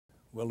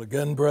Well,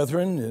 again,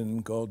 brethren,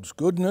 in God's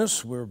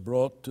goodness, we're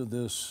brought to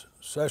this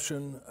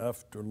session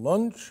after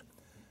lunch,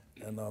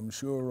 and I'm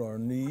sure our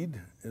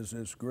need is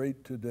as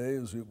great today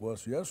as it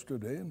was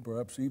yesterday, and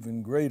perhaps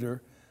even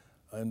greater.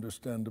 I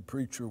understand the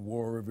preacher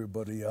wore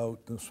everybody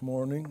out this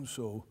morning,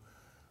 so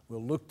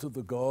we'll look to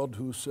the God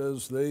who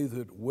says, "They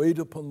that wait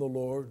upon the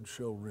Lord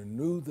shall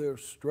renew their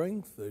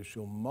strength. They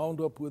shall mount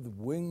up with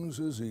wings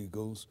as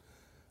eagles.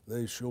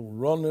 They shall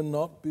run and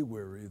not be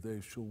weary. They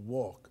shall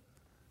walk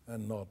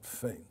and not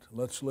faint."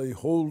 Let's lay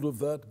hold of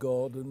that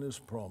God and his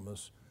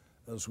promise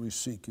as we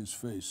seek his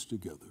face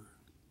together.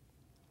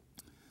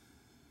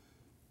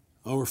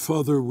 Our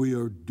Father, we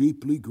are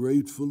deeply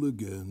grateful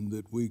again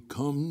that we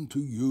come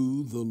to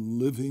you, the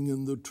living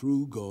and the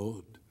true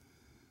God,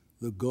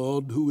 the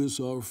God who is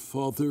our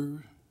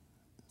Father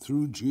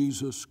through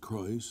Jesus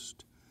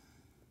Christ,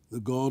 the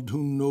God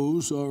who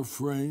knows our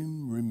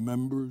frame,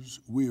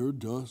 remembers we are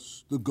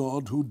dust, the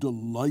God who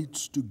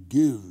delights to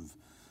give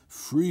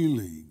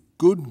freely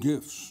good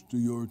gifts to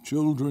your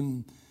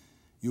children.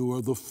 You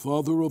are the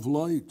Father of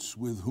lights,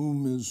 with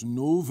whom is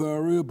no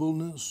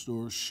variableness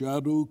or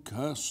shadow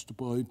cast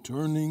by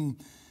turning.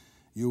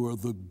 You are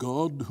the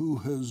God who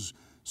has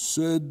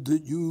said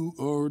that you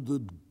are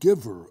the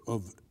giver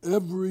of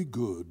every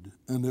good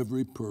and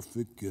every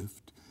perfect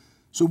gift.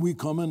 So we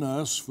come and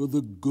ask for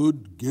the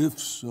good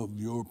gifts of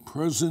your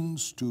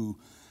presence to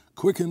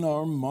quicken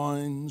our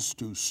minds,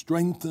 to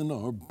strengthen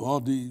our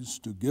bodies,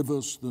 to give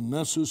us the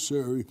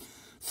necessary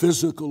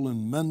physical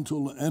and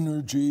mental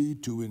energy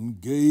to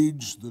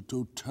engage the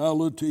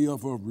totality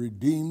of our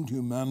redeemed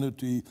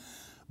humanity,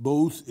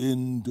 both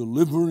in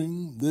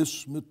delivering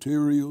this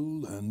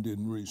material and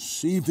in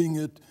receiving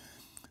it.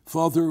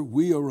 Father,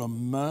 we are a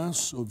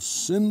mass of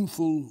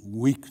sinful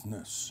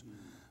weakness,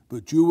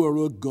 but you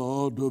are a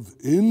God of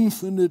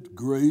infinite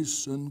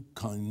grace and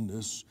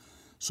kindness.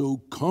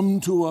 So come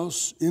to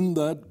us in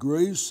that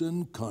grace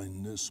and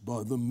kindness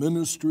by the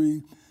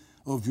ministry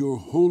of your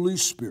Holy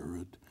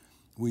Spirit.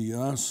 We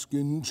ask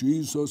in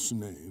Jesus'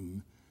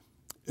 name,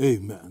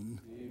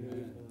 amen.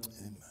 Amen.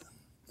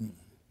 Amen.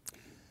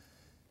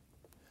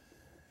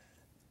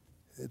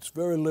 It's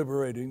very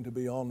liberating to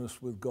be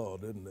honest with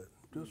God, isn't it?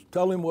 Just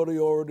tell him what he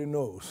already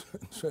knows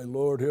and say,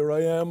 "Lord, here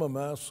I am, a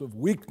mass of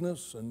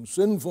weakness and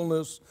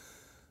sinfulness,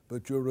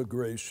 but you're a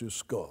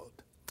gracious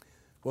God."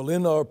 Well,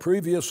 in our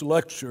previous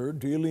lecture,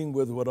 dealing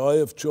with what I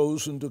have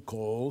chosen to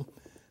call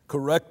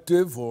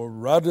corrective or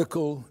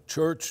radical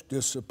church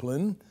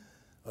discipline,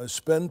 I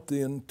spent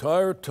the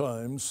entire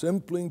time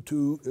simply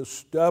to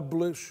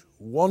establish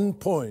one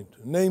point,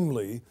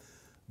 namely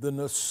the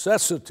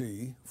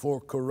necessity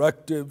for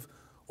corrective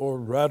or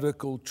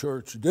radical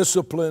church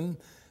discipline,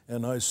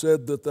 and I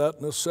said that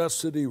that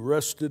necessity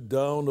rested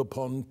down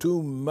upon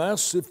two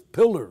massive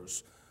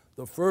pillars,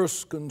 the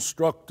first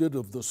constructed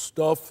of the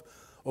stuff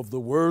of the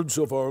words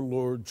of our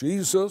Lord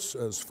Jesus,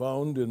 as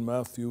found in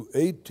Matthew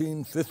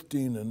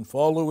 18:15 and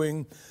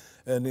following,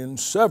 and in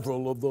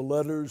several of the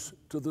letters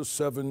to the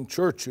seven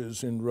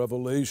churches in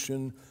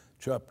Revelation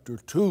chapter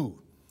 2.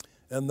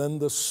 And then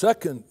the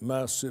second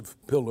massive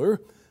pillar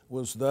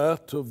was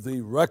that of the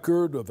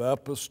record of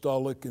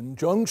apostolic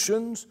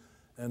injunctions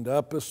and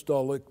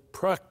apostolic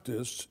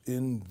practice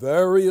in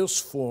various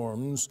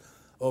forms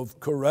of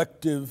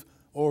corrective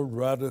or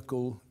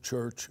radical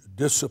church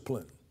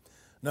discipline.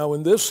 Now,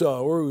 in this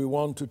hour, we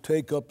want to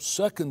take up,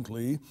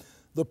 secondly,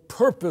 the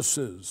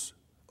purposes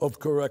of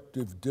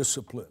corrective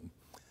discipline.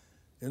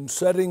 In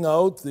setting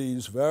out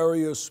these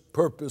various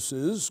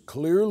purposes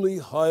clearly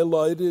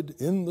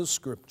highlighted in the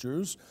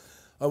Scriptures,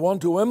 I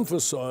want to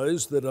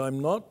emphasize that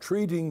I'm not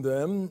treating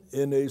them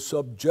in a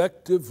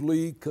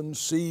subjectively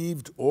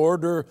conceived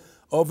order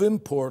of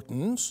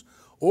importance,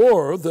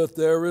 or that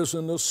there is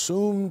an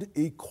assumed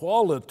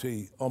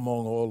equality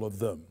among all of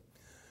them.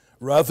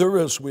 Rather,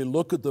 as we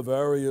look at the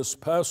various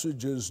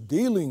passages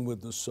dealing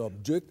with the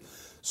subject,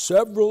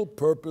 several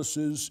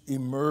purposes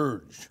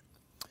emerge.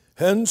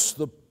 Hence,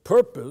 the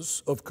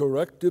purpose of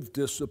corrective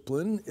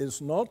discipline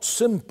is not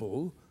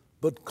simple,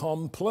 but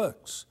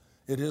complex.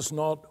 It is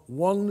not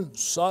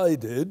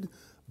one-sided,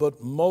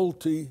 but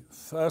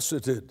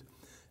multifaceted.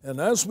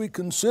 And as we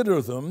consider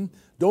them,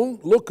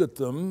 don't look at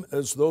them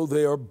as though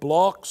they are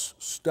blocks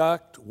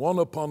stacked one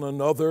upon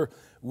another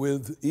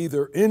with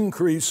either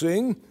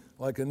increasing,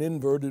 like an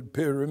inverted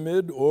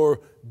pyramid,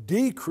 or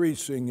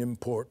decreasing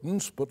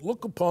importance, but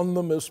look upon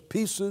them as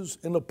pieces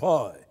in a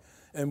pie.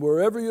 And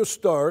wherever you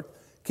start,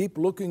 keep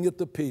looking at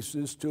the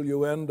pieces till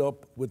you end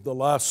up with the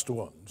last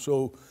one.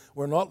 So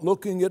we're not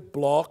looking at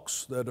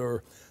blocks that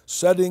are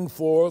setting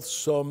forth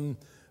some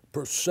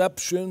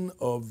perception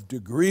of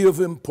degree of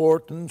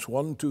importance,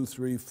 1, 2,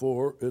 3,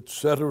 4,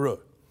 etc.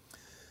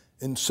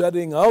 In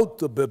setting out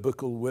the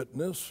biblical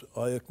witness,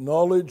 I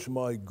acknowledge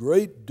my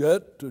great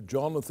debt to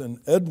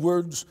Jonathan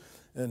Edwards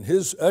and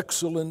his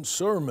excellent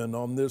sermon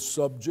on this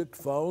subject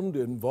found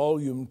in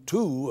Volume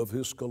 2 of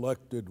his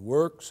collected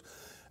works,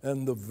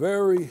 and the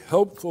very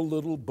helpful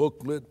little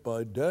booklet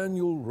by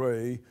Daniel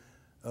Ray,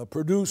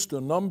 produced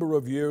a number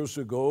of years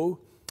ago,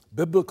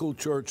 Biblical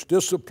Church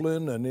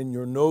Discipline, and in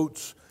your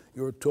notes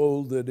You're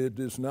told that it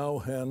is now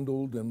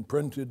handled and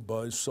printed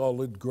by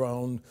Solid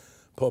Ground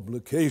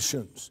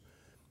Publications.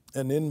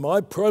 And in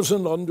my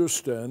present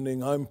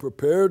understanding, I'm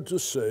prepared to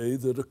say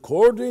that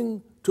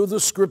according to the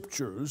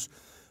Scriptures,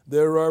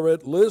 there are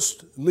at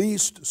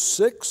least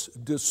 6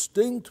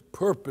 distinct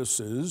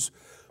purposes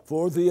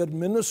for the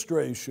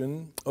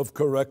administration of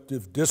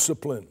corrective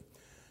discipline.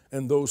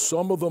 And though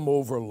some of them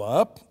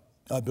overlap,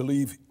 I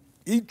believe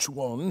each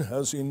one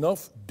has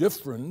enough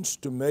difference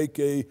to make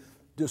a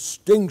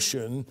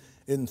distinction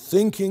in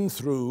thinking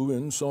through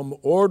in some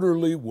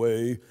orderly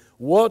way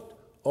what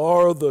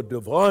are the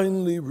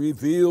divinely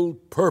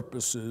revealed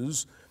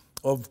purposes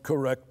of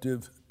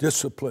corrective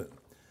discipline.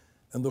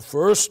 And the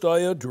first I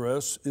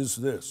address is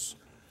this: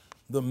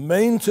 the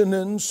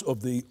maintenance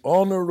of the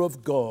honor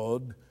of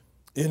God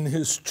in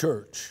His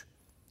church.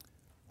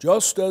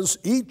 Just as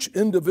each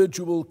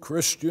individual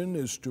Christian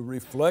is to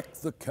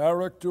reflect the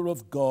character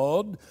of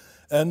God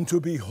and to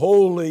be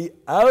holy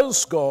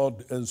as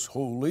God is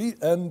holy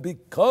and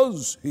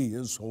because He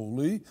is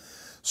holy,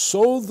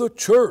 so the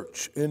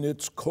church in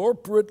its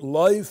corporate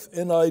life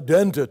and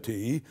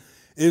identity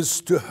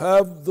is to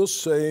have the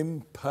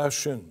same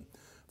passion.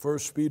 1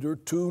 Peter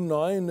 2,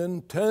 9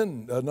 and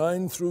 10,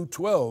 9 through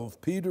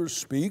 12, Peter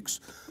speaks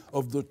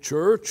of the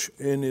church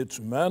in its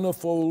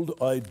manifold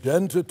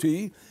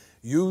identity,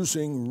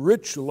 using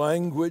rich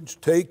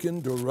language taken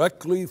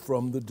directly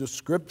from the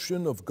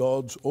description of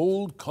God's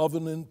old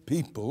covenant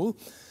people.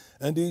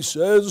 And he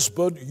says,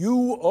 "But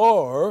you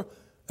are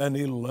an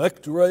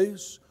elect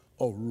race,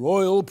 a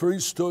royal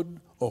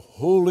priesthood, a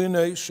holy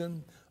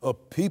nation, a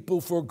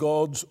people for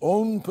God's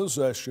own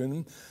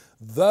possession,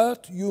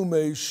 that you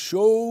may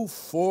show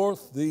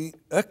forth the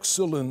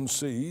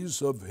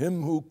excellencies of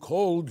Him who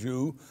called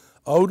you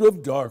out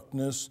of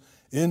darkness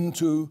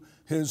into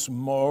His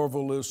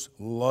marvelous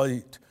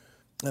light."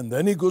 And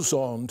then he goes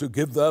on to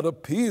give that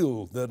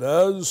appeal that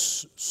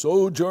as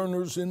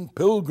sojourners and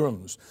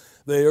pilgrims,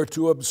 they are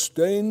to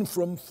abstain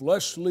from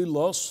fleshly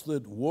lusts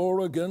that war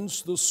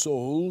against the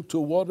soul. To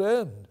what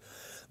end?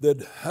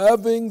 That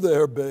having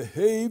their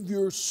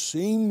behavior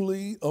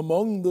seemly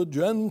among the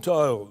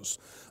Gentiles,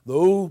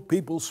 though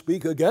people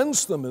speak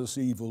against them as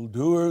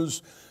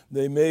evildoers,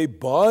 they may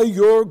by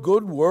your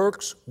good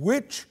works,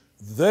 which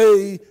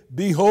they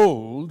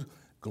behold,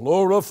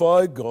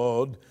 glorify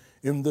God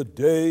in the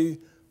day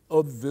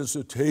of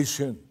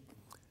visitation.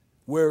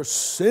 Where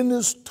sin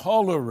is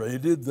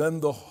tolerated, then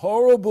the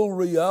horrible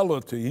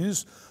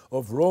realities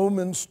of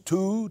Romans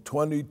 2,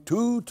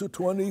 22 to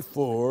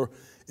 24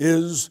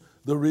 is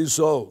the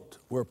result,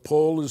 where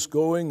Paul is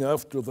going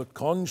after the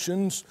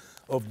conscience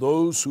of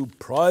those who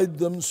pride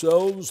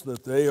themselves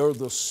that they are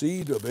the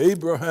seed of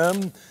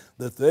Abraham,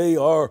 that they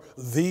are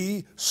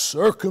the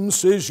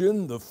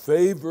circumcision, the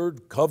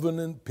favored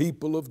covenant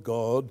people of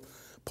God.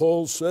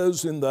 Paul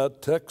says in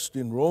that text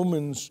in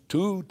Romans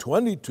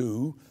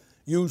 2:22,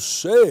 "You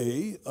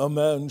say a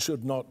man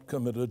should not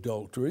commit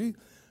adultery.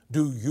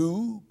 Do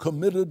you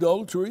commit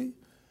adultery?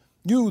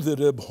 You that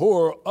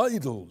abhor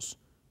idols,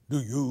 do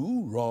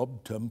you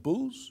rob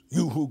temples?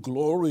 You who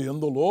glory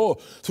in the law,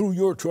 through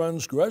your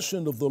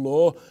transgression of the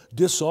law,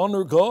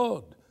 dishonor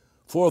God.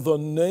 For the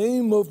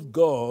name of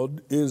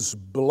God is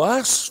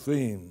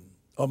blasphemed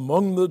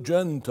among the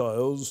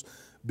Gentiles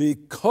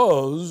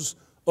because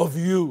of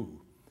you."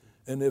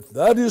 And if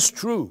that is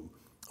true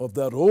of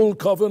that old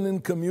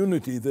covenant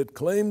community that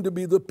claimed to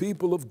be the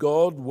people of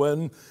God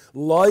when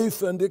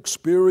life and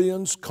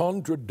experience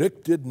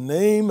contradicted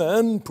name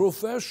and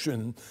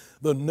profession,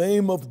 the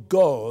name of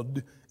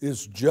God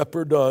is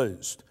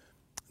jeopardized.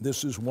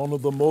 This is one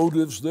of the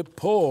motives that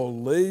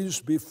Paul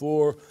lays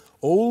before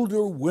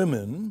older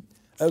women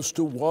as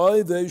to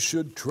why they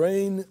should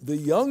train the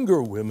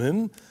younger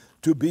women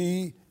to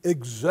be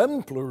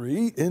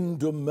exemplary in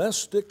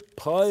domestic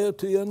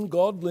piety and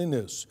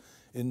godliness.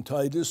 In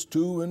Titus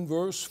 2 and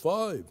verse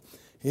 5,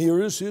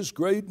 here is his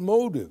great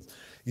motive.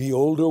 "Ye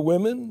older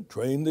women,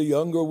 train the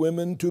younger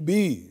women to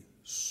be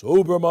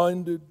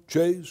sober-minded,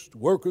 chaste,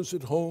 workers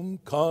at home,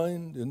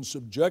 kind, in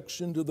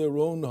subjection to their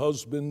own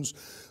husbands,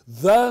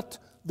 that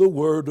the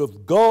word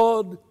of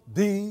God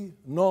be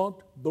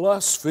not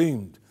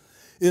blasphemed."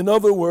 In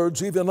other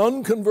words, even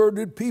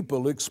unconverted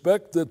people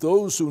expect that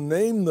those who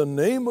name the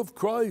name of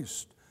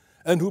Christ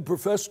and who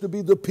profess to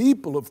be the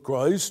people of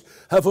Christ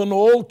have an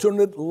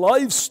alternate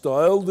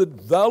lifestyle that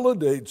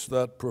validates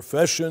that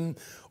profession,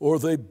 or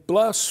they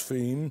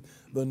blaspheme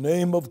the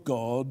name of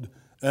God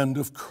and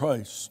of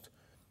Christ.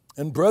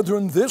 And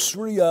brethren, this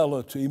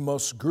reality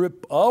must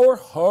grip our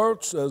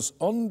hearts as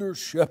under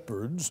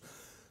shepherds,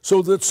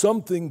 so that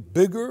something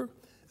bigger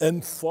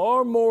and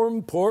far more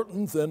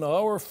important than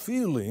our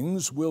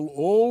feelings will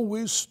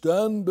always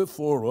stand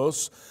before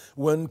us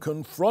when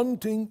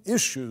confronting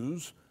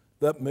issues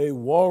that may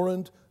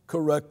warrant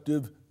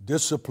corrective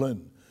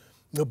discipline.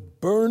 The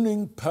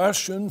burning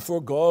passion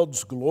for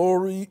God's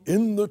glory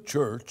in the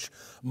church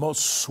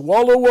must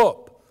swallow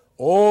up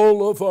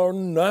all of our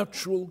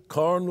natural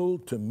carnal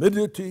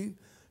timidity,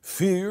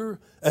 fear,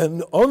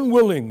 and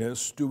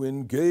unwillingness to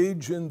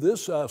engage in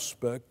this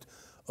aspect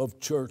of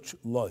church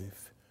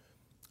life.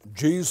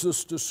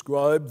 Jesus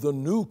described the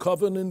new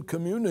covenant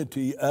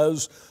community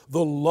as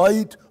the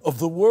light of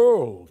the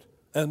world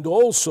and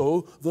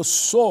also the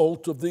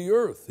salt of the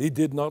earth. He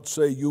did not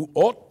say you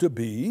ought to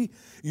be,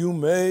 you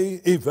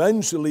may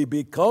eventually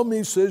become.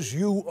 He says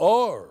you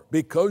are,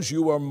 because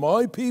you are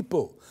my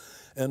people.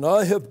 And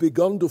I have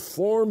begun to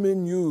form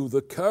in you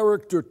the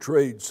character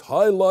traits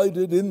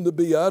highlighted in the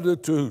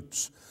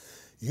Beatitudes.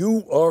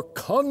 You are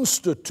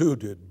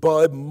constituted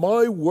by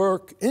my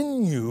work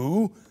in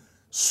you,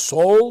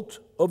 salt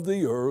of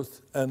the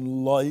earth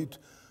and light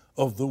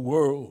of the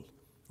world.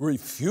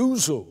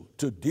 Refusal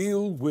to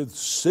deal with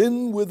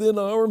sin within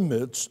our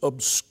midst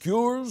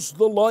obscures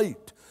the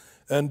light,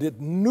 and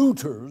it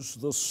neuters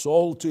the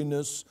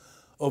saltiness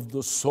of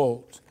the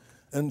salt.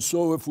 And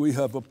so if we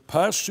have a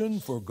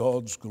passion for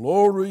God's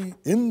glory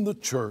in the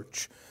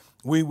church,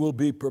 we will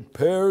be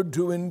prepared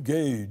to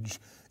engage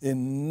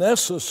in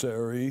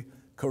necessary,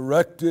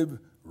 corrective,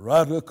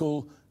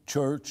 radical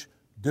church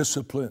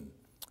discipline.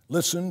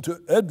 Listen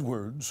to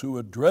Edwards, who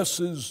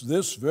addresses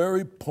this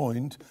very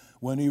point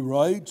when he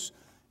writes,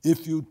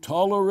 "If you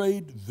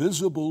tolerate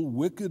visible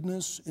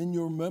wickedness in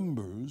your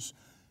members,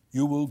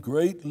 you will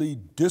greatly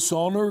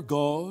dishonor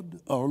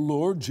God, our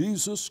Lord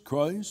Jesus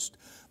Christ,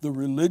 the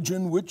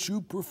religion which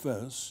you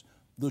profess,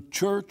 the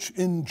church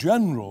in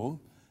general,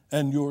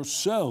 and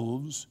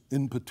yourselves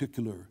in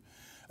particular.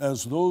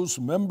 As those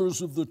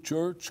members of the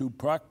church who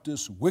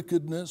practice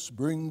wickedness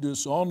bring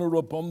dishonor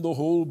upon the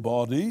whole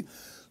body,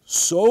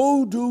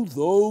 so do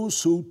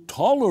those who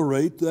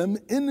tolerate them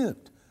in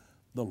it.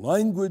 The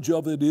language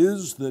of it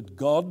is that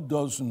God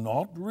does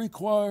not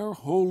require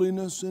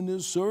holiness in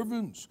his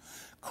servants.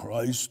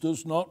 Christ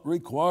does not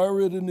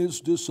require it in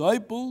his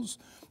disciples,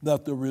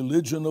 that the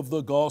religion of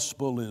the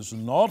gospel is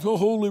not a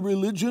holy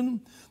religion,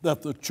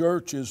 that the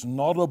church is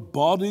not a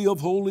body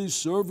of holy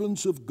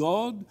servants of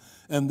God,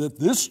 and that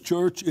this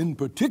church in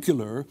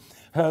particular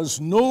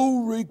has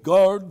no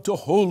regard to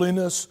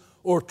holiness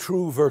or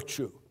true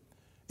virtue."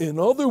 In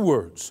other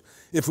words,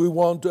 if we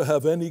want to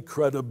have any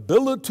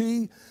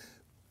credibility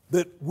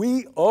that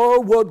we are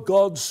what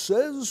God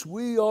says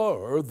we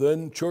are,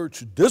 then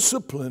church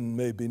discipline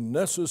may be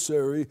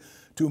necessary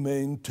to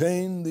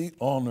maintain the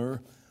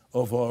honor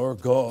of our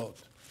God.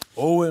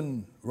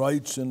 Owen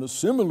writes in a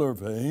similar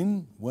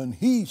vein when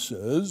he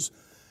says,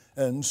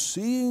 "And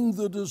seeing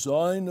the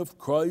design of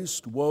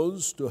Christ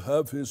was to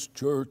have his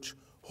church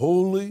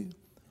holy,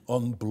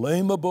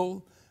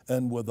 unblameable,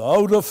 and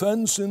without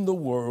offense in the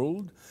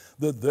world,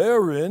 that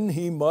therein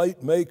he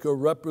might make a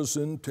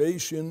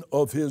representation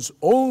of his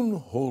own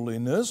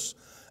holiness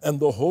and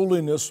the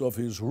holiness of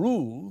his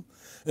rule,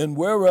 and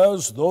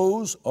whereas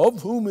those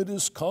of whom it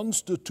is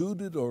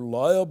constituted are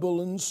liable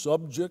and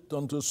subject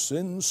unto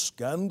sins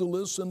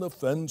scandalous and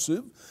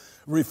offensive,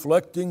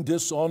 reflecting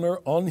dishonor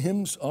on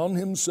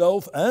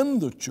himself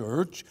and the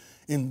church,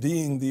 in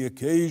being the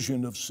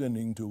occasion of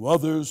sinning to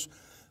others,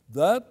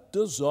 that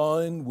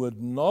design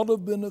would not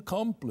have been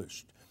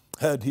accomplished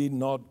had he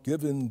not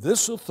given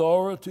this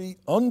authority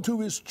unto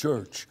his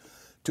church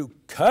to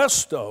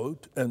cast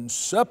out and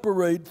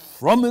separate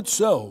from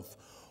itself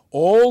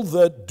all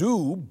that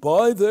do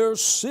by their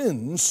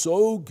sins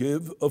so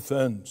give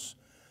offense.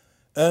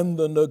 And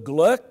the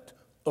neglect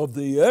of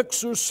the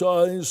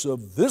exercise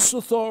of this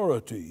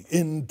authority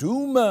in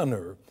due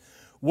manner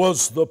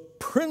was the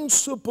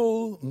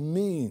principal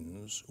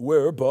means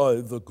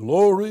whereby the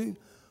glory,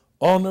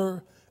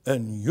 honor,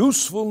 and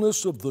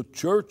usefulness of the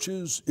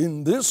churches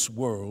in this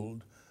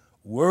world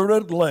were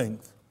at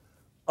length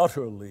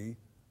utterly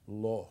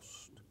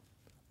lost.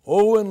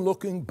 Owen,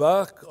 looking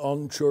back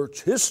on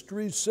church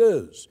history,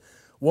 says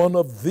one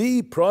of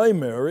the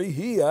primary,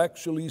 he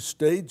actually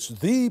states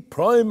the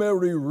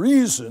primary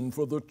reason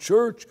for the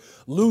church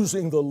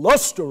losing the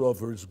luster of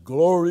his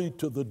glory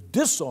to the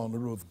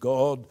dishonor of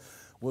God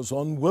was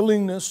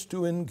unwillingness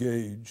to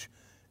engage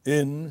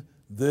in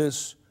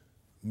this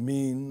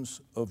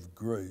means of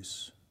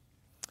grace.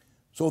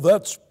 So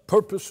that's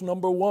purpose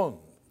number one.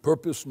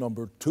 Purpose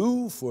number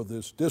two for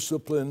this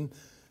discipline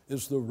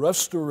is the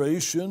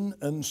restoration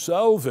and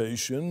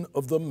salvation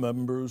of the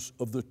members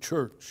of the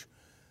church.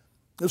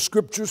 The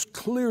scriptures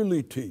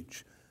clearly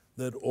teach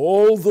that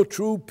all the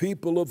true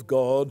people of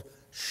God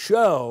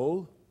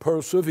shall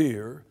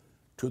persevere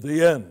to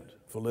the end.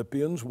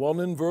 Philippians 1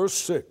 and verse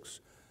 6.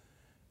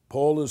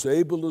 Paul is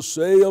able to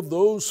say of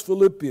those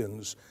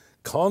Philippians,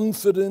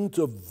 confident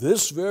of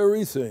this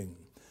very thing,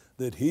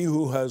 that he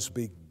who has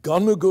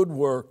begun a good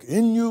work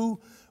in you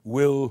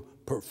will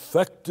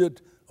perfect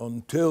it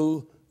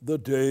until the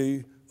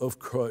day of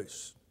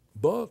Christ.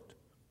 But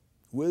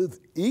with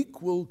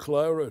equal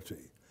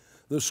clarity,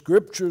 the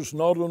scriptures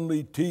not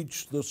only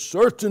teach the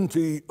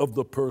certainty of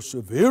the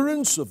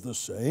perseverance of the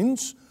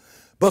saints,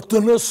 but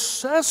the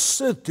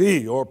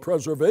necessity or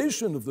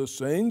preservation of the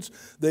saints.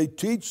 They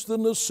teach the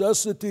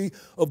necessity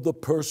of the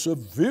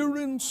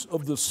perseverance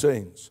of the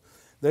saints.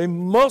 They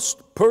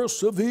must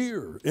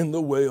persevere in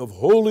the way of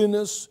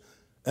holiness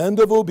and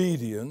of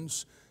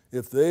obedience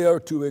if they are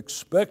to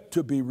expect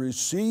to be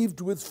received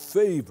with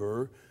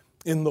favor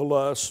in the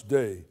last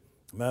day.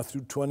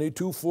 Matthew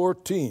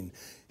 22:14,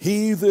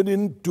 he that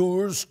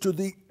endures to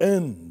the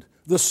end,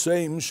 the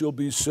same shall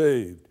be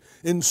saved,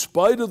 in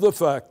spite of the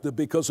fact that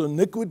because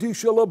iniquity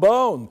shall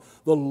abound,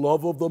 the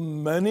love of the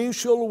many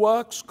shall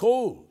wax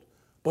cold,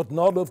 but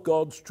not of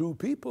God's true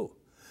people.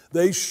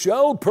 They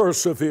shall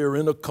persevere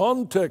in a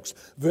context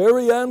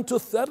very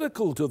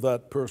antithetical to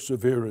that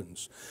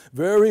perseverance,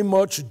 very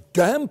much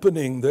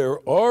dampening their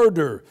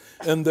ardor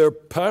and their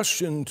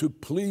passion to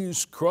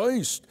please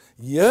Christ.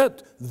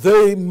 Yet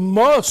they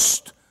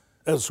must,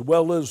 as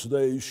well as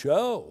they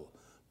shall,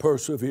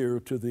 persevere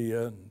to the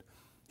end.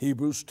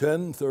 Hebrews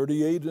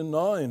 10:38 and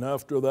 9,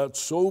 after that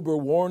sober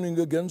warning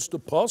against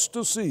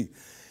apostasy,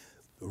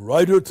 the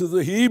writer to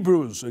the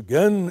Hebrews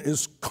again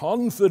is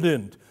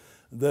confident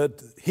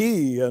that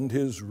he and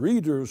his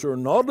readers are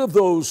not of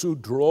those who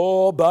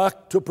draw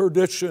back to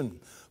perdition,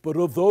 but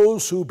of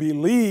those who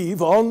believe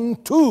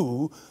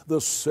unto the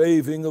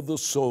saving of the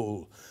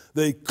soul.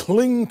 They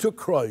cling to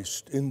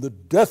Christ in the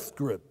death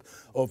grip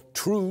of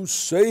true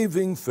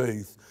saving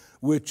faith,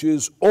 which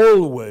is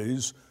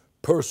always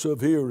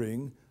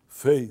persevering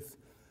faith.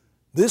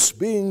 This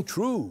being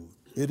true,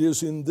 it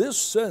is in this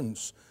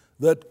sense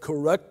that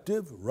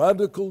corrective,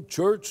 radical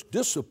church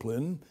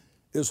discipline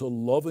is a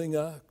loving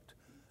act.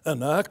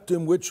 An act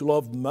in which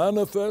love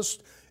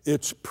manifests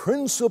its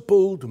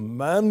principled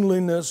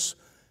manliness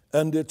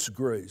and its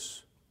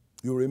grace.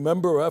 You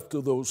remember after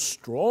those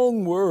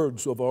strong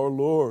words of our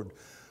Lord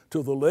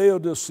to the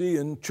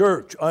Laodicean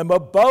church, I'm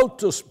about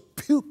to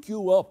puke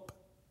you up.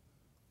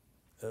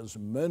 As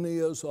many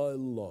as I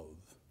love,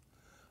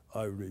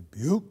 I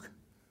rebuke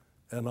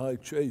and I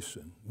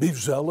chasten. Be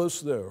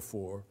zealous,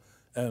 therefore,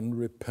 and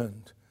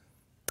repent.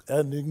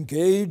 And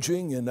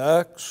engaging in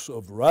acts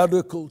of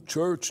radical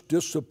church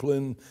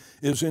discipline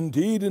is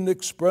indeed an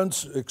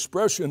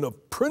expression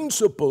of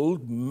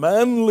principled,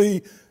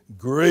 manly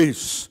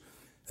grace.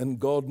 And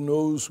God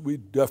knows we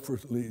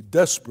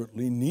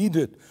desperately need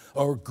it.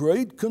 Our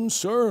great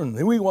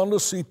concern, we want to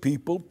see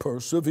people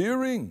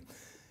persevering.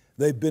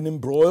 They've been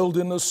embroiled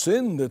in a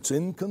sin that's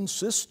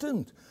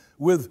inconsistent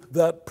with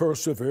that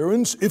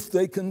perseverance if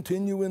they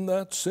continue in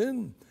that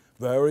sin.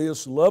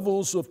 Various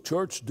levels of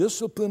church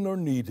discipline are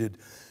needed,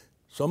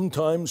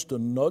 sometimes to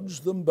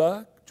nudge them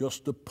back.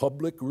 Just a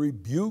public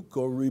rebuke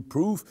or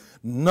reproof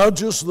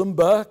nudges them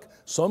back.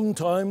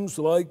 Sometimes,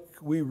 like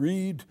we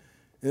read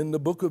in the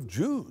book of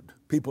Jude,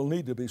 people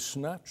need to be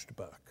snatched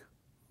back.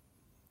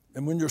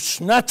 And when you're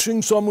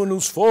snatching someone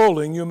who's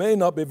falling, you may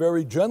not be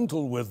very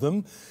gentle with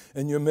them,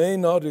 and you may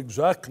not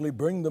exactly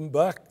bring them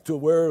back to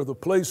where the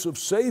place of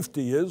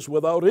safety is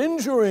without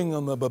injuring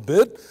them a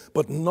bit,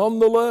 but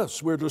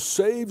nonetheless, we're to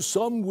save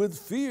some with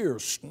fear,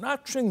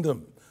 snatching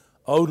them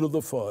out of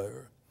the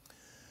fire.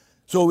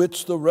 So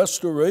it's the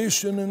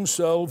restoration and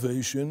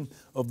salvation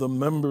of the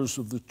members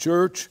of the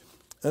church.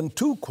 And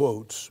two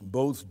quotes,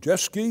 both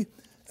Jeschke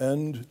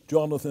and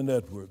Jonathan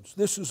Edwards.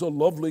 This is a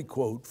lovely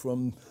quote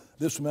from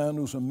this man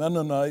who's a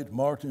Mennonite,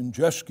 Martin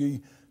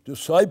Jeschke,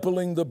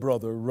 discipling the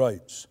brother,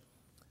 writes,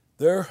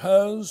 there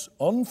has,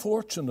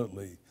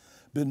 unfortunately,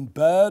 been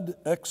bad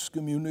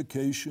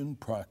excommunication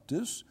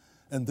practice,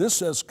 and this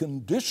has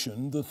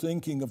conditioned the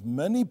thinking of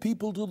many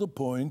people to the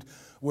point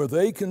where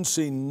they can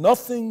see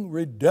nothing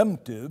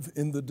redemptive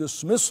in the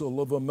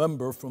dismissal of a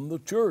member from the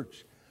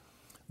church.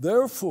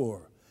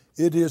 Therefore,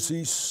 it is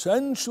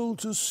essential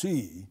to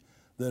see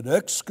that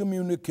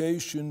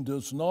excommunication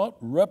does not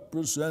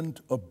represent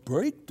a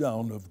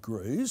breakdown of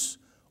grace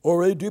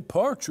or a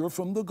departure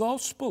from the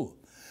gospel.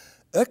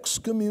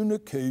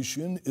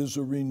 Excommunication is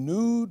a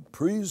renewed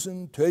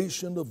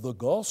presentation of the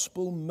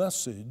gospel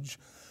message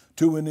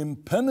to an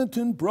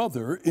impenitent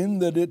brother in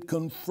that it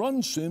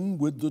confronts him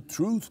with the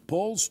truth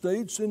Paul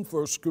states in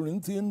 1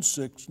 Corinthians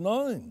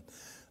 6:9.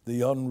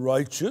 The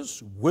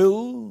unrighteous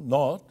will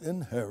not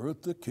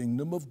inherit the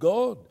kingdom of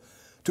God.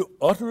 To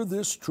utter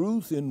this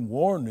truth in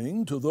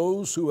warning to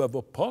those who have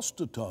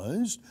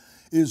apostatized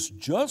is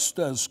just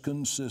as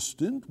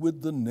consistent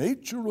with the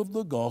nature of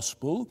the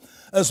gospel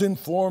as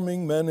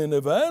informing men in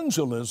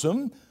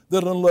evangelism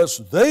that unless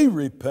they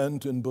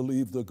repent and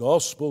believe the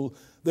gospel,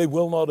 they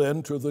will not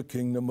enter the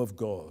kingdom of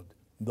God.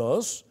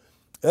 Thus,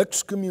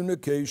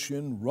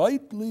 excommunication,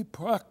 rightly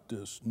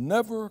practiced,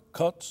 never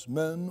cuts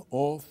men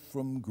off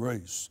from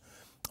grace.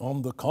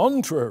 On the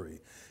contrary,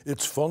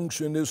 its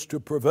function is to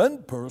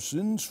prevent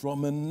persons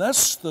from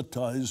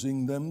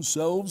anesthetizing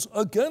themselves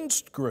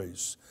against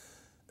grace.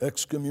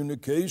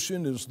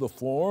 Excommunication is the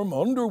form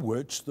under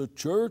which the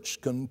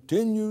church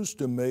continues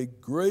to make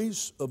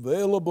grace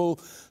available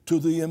to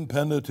the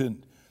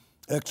impenitent.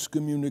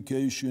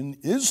 Excommunication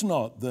is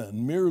not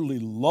then merely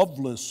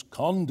loveless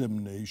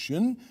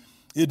condemnation.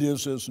 It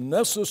is as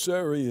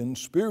necessary in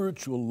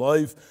spiritual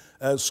life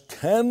as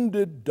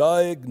candid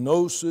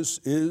diagnosis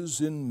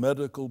is in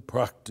medical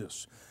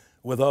practice.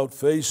 Without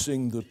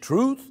facing the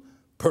truth,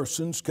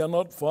 persons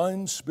cannot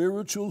find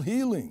spiritual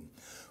healing.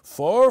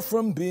 Far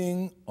from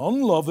being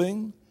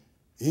unloving,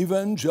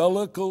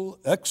 evangelical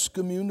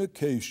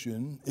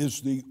excommunication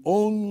is the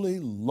only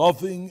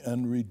loving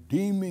and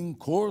redeeming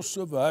course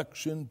of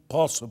action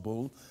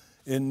possible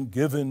in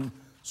given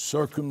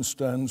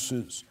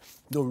circumstances.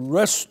 The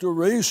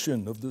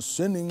restoration of the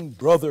sinning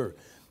brother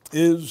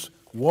is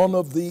one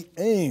of the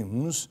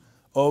aims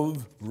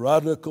of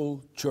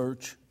radical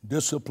church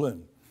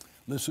discipline.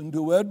 Listen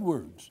to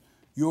Edwards.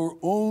 Your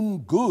own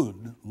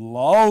good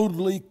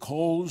loudly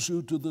calls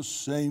you to the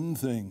same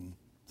thing.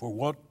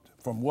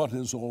 From what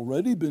has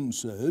already been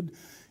said,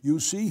 you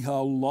see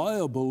how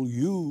liable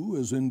you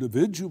as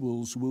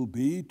individuals will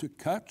be to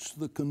catch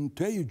the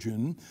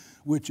contagion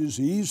which is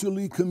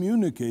easily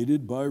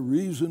communicated by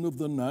reason of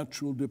the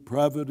natural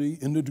depravity,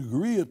 in a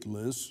degree at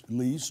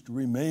least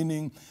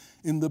remaining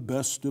in the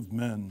best of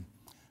men.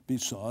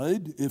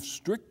 Beside, if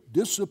strict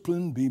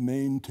discipline be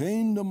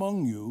maintained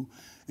among you,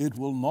 it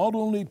will not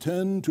only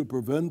tend to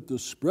prevent the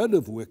spread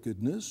of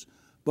wickedness,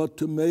 but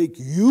to make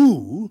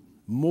you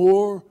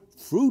more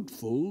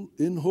fruitful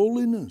in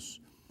holiness.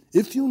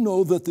 If you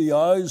know that the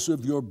eyes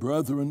of your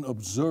brethren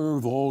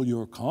observe all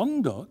your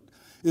conduct,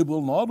 it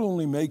will not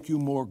only make you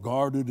more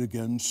guarded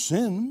against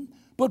sin,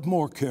 but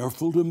more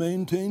careful to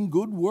maintain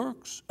good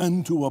works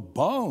and to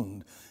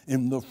abound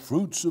in the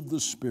fruits of the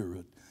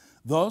Spirit.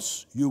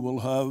 Thus you will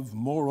have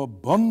more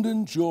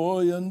abundant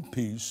joy and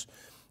peace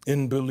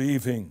in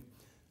believing.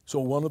 So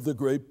one of the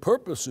great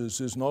purposes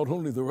is not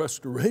only the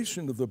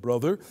restoration of the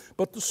brother,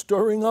 but the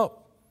stirring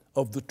up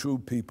of the true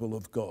people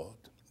of God.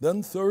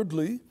 Then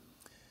thirdly,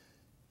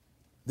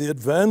 the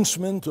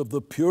advancement of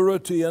the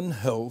purity and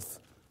health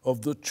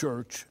of the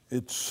church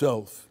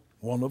itself.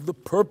 One of the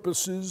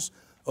purposes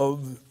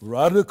of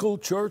radical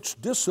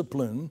church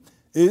discipline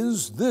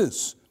is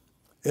this: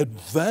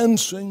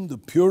 advancing the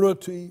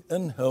purity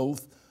and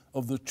health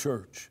of the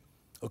church.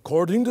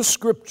 According to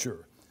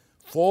Scripture,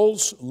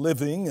 false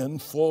living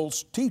and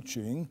false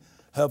teaching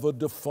have a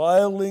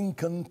defiling,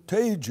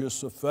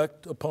 contagious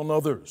effect upon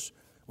others.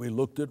 We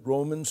looked at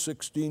Romans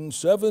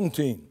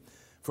 16:17.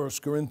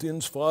 1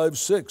 Corinthians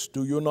 5:6,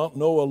 do you not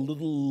know a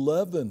little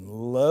leaven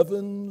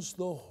leavens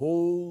the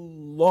whole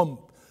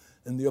lump?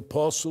 And the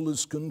apostle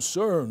is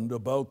concerned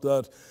about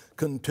that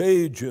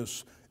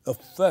contagious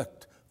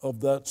effect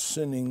of that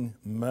sinning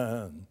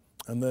man.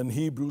 And then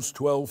Hebrews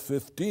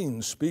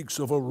 12:15 speaks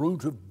of a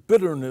root of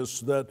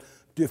bitterness that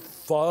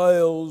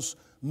defiles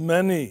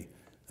many.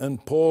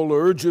 And Paul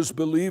urges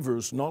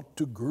believers not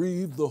to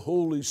grieve the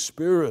Holy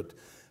Spirit,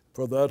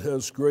 for that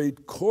has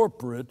great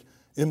corporate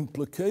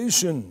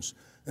implications.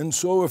 And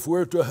so if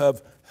we're to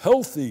have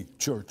healthy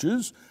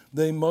churches,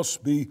 they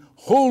must be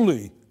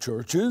holy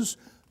churches.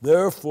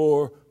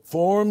 Therefore,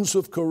 forms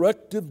of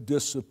corrective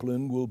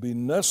discipline will be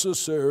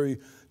necessary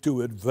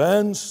to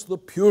advance the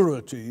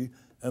purity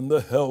and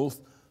the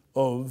health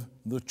of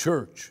the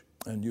church.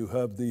 And you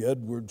have the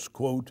Edwards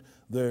quote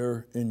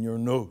there in your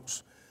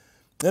notes.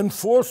 And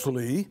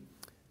fourthly,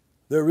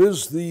 there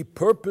is the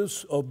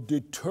purpose of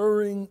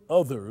deterring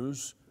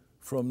others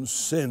from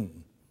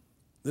sin.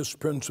 This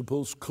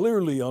principle is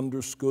clearly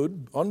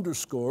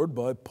underscored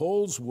by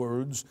Paul's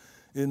words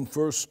in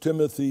 1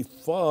 Timothy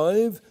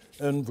 5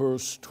 and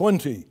verse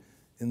 20.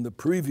 In the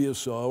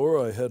previous hour,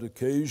 I had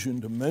occasion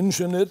to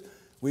mention it.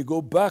 We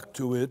go back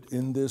to it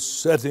in this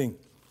setting.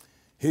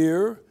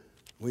 Here,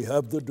 we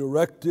have the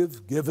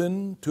directive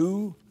given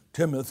to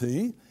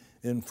Timothy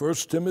in 1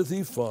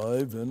 Timothy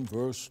 5 and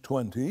verse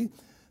 20,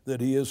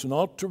 that he is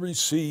not to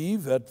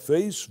receive at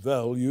face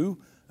value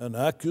an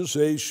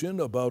accusation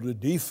about a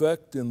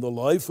defect in the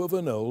life of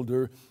an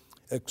elder,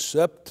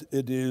 except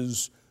it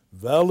is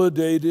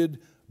validated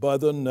by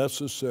the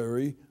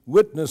necessary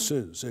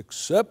witnesses,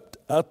 except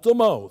at the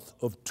mouth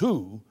of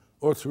 2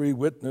 or 3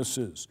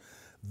 witnesses.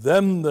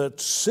 Them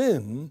that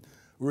sin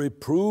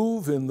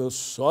reprove in the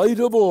sight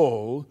of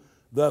all,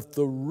 that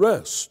the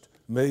rest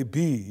may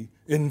be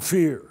in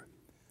fear.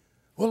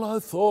 Well, I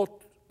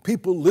thought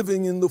people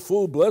living in the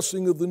full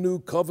blessing of the new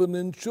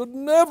covenant should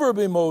never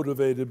be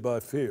motivated by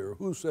fear.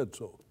 Who said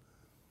so?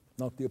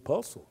 Not the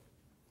apostle.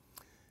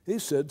 He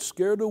said,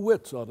 scare the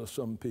wits out of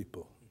some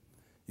people.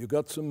 You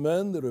got some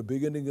men that are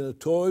beginning to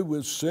toy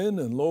with sin,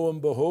 and lo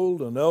and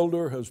behold, an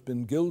elder has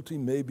been guilty,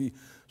 maybe,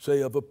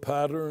 say, of a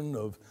pattern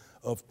of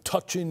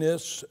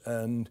touchiness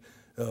and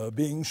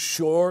being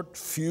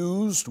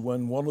short-fused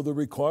when one of the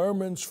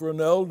requirements for an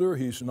elder,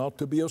 he's not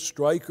to be a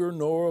striker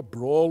nor a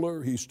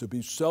brawler, he's to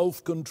be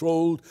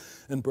self-controlled,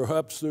 and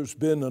perhaps there's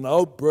been an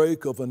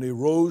outbreak of an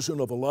erosion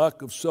of a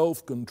lack of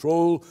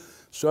self-control.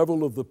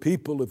 Several of the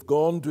people have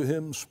gone to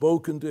him,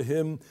 spoken to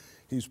him.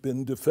 He's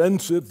been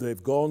defensive.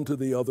 They've gone to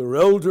the other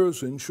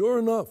elders, and sure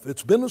enough,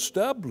 it's been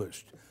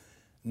established.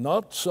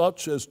 Not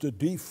such as to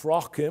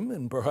defrock him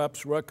and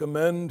perhaps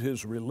recommend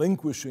his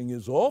relinquishing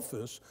his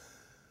office,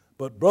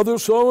 but brother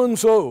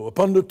so-and-so,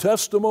 upon the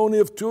testimony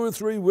of 2 or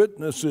 3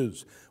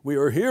 witnesses, we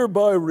are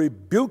hereby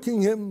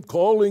rebuking him,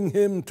 calling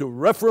him to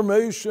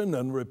reformation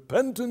and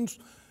repentance.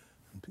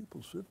 And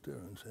people sit there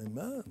and say,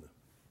 man,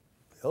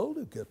 the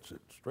elder gets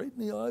it straight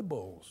in the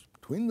eyeballs,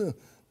 between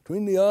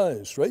the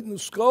eyes, straight in the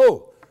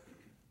skull.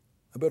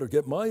 I better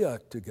get my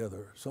act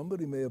together.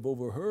 Somebody may have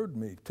overheard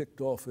me ticked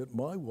off at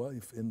my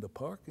wife in the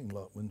parking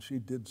lot when she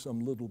did some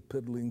little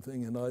piddling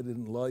thing and I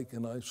didn't like,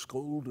 and I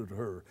scolded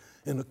her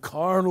in a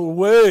carnal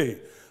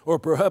way. Or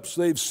perhaps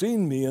they've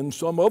seen me in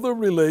some other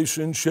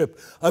relationship.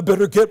 I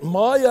better get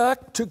my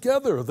act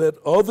together that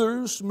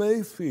others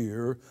may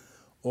fear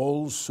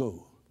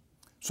also.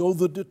 So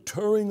the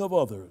deterring of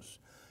others.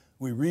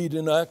 We read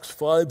in Acts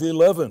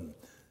 5:11.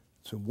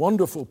 It's a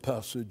wonderful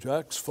passage,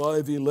 Acts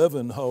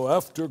 5:11, how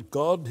after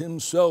God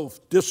himself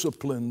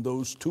disciplined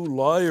those two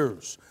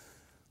liars,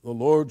 the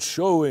Lord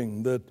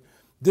showing that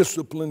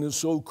discipline is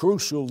so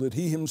crucial that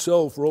he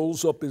himself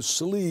rolls up his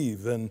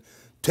sleeve and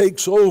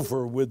takes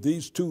over with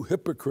these two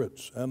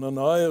hypocrites,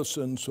 Ananias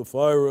and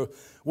Sapphira.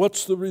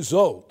 What's the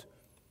result?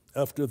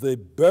 After they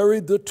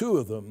buried the two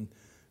of them,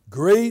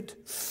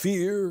 great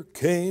fear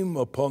came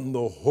upon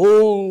the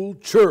whole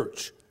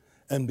church.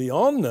 And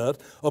beyond that,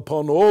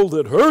 upon all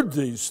that heard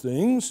these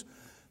things,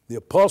 the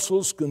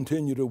apostles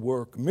continue to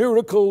work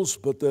miracles,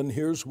 but then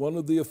here's one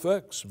of the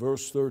effects,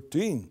 verse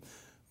 13.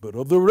 But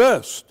of the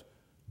rest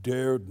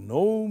dared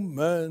no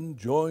man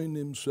join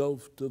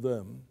himself to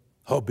them,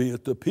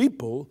 howbeit the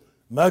people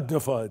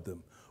magnified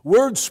them.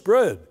 Word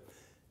spread.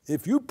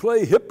 If you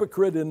play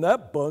hypocrite in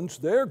that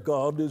bunch, their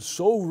God is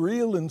so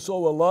real and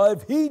so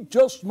alive, he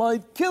just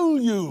might kill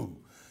you.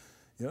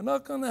 You're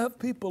not going to have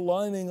people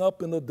lining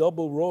up in a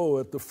double row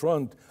at the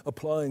front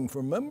applying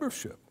for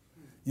membership.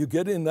 You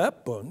get in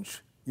that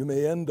bunch, you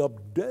may end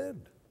up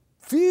dead.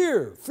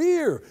 Fear,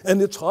 fear.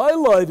 And it's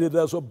highlighted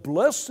as a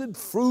blessed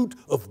fruit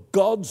of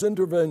God's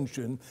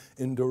intervention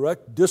in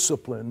direct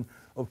discipline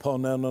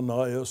upon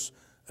Ananias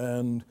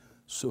and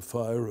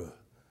Sapphira.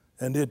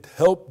 And it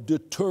helped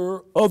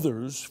deter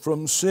others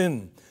from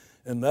sin.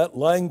 And that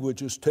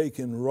language is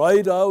taken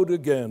right out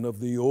again of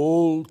the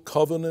old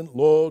covenant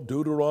law,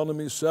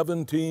 Deuteronomy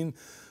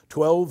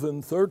 17:12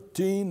 and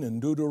 13,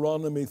 and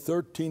Deuteronomy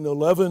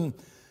 13:11,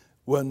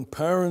 when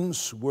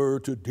parents were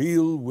to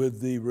deal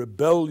with the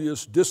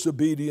rebellious,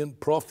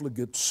 disobedient,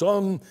 profligate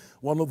son.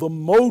 One of the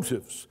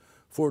motives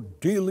for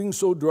dealing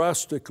so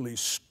drastically,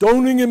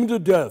 stoning him to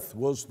death,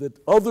 was that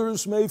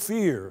others may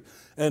fear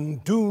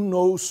and do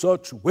no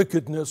such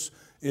wickedness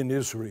in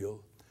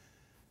Israel.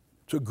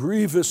 It's a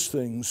grievous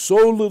thing.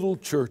 So little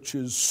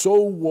churches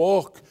so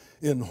walk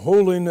in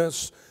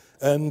holiness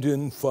and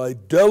in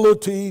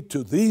fidelity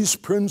to these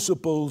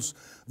principles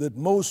that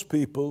most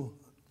people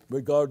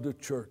regard the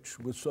church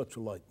with such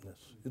lightness.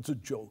 It's a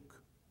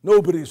joke.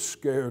 Nobody's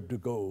scared to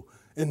go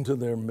into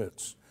their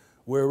midst.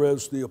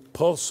 Whereas the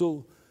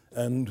apostle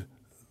and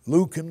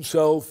Luke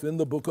himself in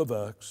the book of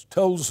Acts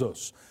tells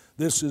us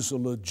this is a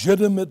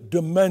legitimate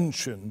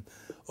dimension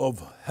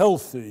of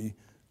healthy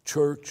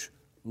church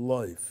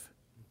life.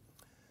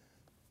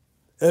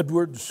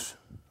 Edwards,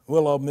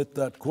 well, I'll omit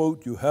that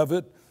quote, you have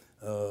it.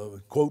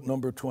 Quote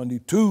number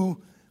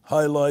 22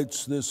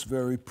 highlights this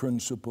very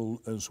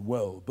principle as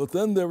well. But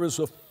then there is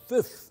a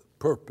fifth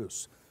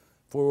purpose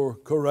for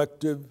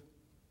corrective,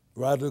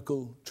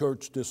 radical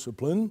church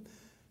discipline,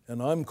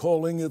 and I'm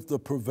calling it the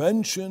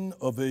prevention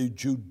of a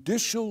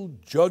judicial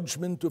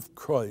judgment of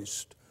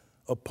Christ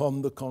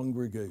upon the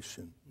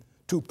congregation,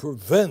 to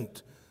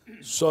prevent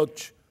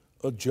such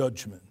a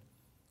judgment.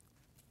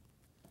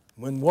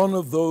 When one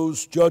of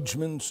those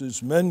judgments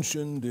is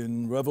mentioned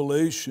in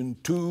Revelation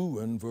 2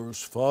 and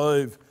verse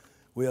 5,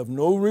 we have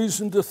no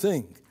reason to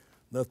think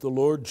that the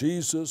Lord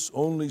Jesus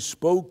only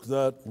spoke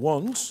that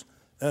once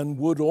and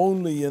would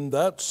only in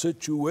that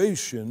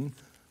situation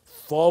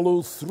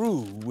follow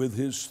through with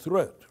his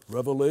threat.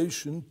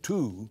 Revelation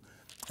 2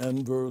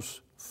 and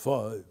verse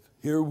 5.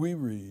 Here we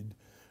read,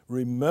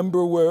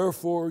 "Remember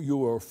wherefore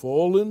you are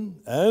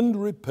fallen,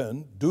 and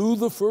repent, do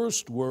the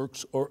first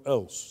works, or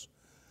else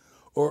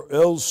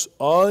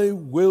I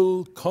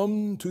will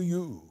come to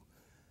you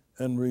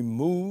and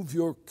remove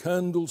your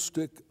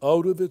candlestick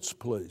out of its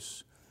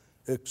place,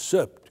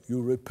 except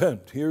you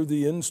repent." Here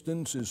the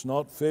instance is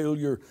not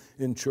failure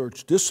in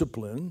church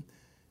discipline,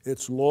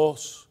 it's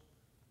loss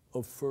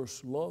of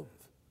first love.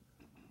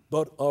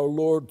 But our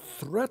Lord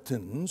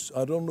threatens,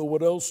 I don't know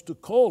what else to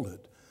call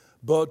it,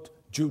 but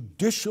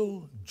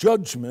judicial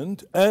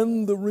judgment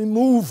and the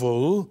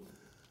removal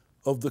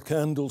of the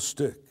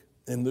candlestick.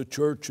 In the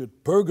church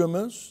at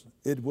Pergamos,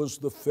 it was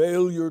the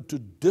failure to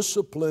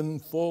discipline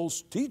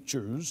false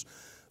teachers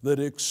that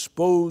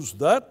exposed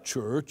that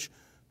church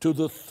to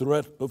the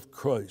threat of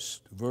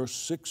Christ. Verse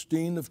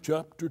 16 of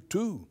chapter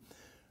 2,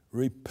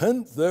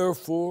 "Repent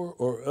therefore,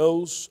 or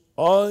else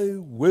I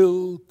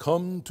will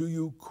come to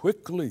you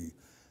quickly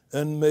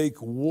and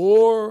make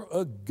war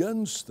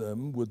against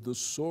them with the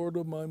sword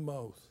of my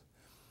mouth."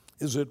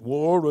 Is it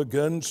war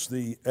against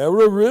the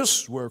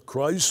errorists where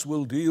Christ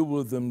will deal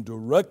with them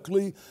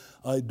directly?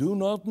 I do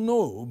not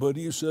know, but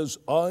he says,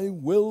 I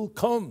will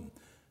come.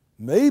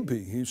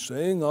 Maybe he's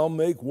saying, I'll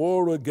make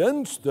war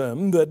against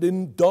them that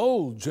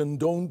indulge and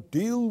don't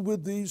deal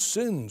with these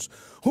sins.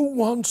 Who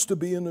wants to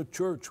be in a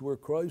church where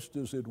Christ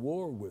is at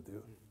war with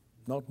you?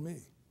 Not me.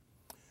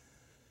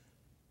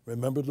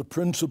 Remember the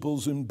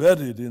principles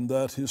embedded in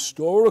that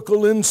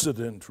historical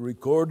incident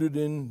recorded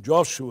in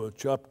Joshua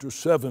chapter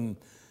 7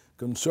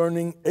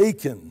 concerning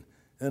Achan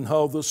and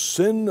how the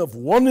sin of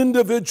one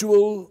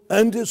individual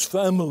and his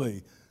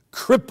family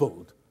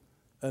crippled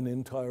an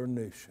entire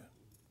nation.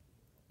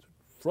 It's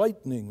a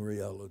frightening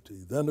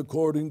reality. Then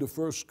according to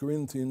 1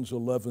 Corinthians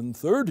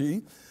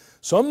 11:30,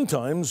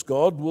 sometimes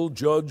God will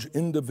judge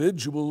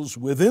individuals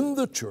within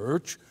the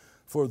church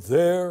for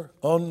their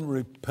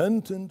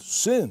unrepentant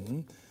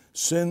sin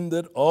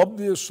that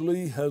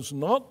obviously has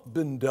not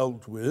been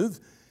dealt with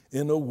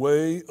in a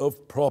way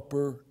of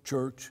proper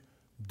church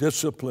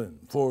discipline.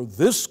 For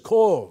this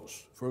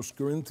cause, 1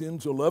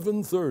 Corinthians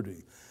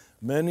 11:30,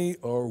 many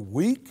are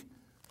weak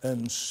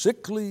and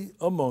sickly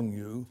among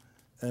you,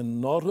 and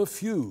not a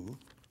few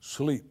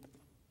sleep.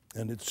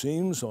 And it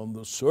seems on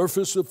the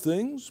surface of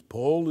things,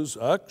 Paul is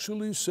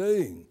actually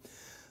saying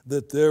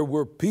that there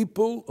were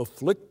people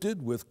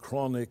afflicted with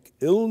chronic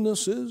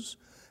illnesses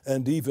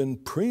and even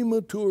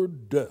premature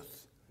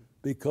death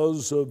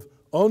because of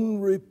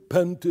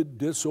unrepented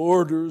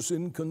disorders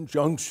in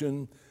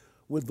conjunction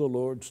with the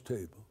Lord's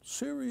table.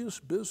 Serious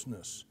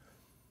business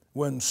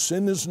when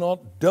sin is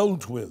not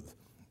dealt with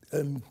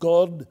and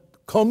God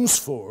comes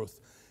forth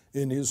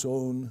in his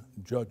own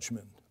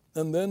judgment.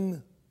 And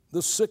then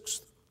the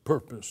sixth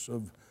purpose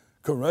of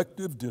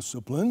corrective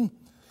discipline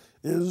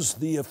is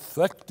the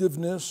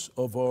effectiveness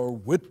of our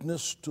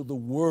witness to the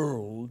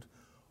world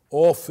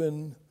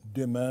often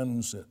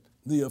demands it.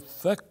 The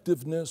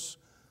effectiveness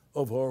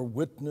of our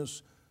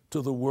witness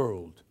to the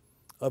world.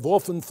 I've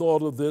often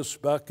thought of this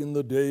back in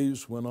the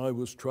days when I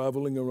was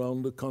traveling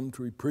around the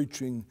country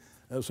preaching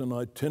as an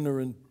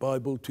itinerant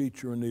Bible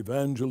teacher and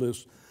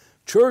evangelist.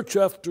 Church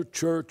after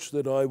church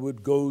that I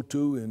would go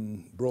to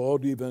in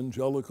broad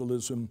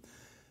evangelicalism,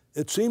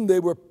 it seemed they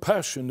were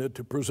passionate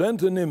to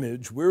present an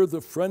image. We're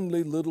the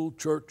friendly little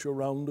church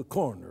around the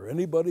corner.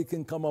 Anybody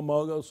can come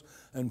among us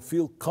and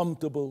feel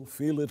comfortable,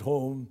 feel at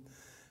home.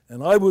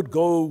 And I would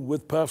go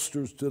with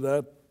pastors to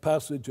that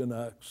passage in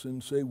Acts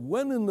and say,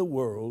 when in the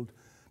world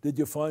did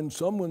you find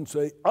someone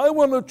say, I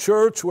want a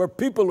church where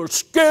people are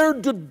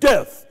scared to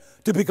death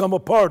to become a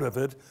part of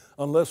it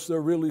unless they're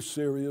really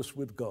serious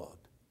with God?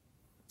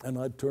 And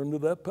I'd turn to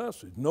that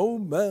passage. No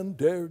man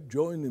dared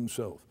join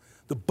himself.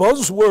 The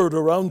buzzword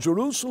around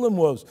Jerusalem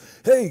was,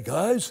 hey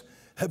guys,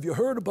 have you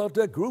heard about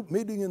that group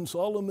meeting in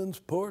Solomon's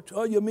porch?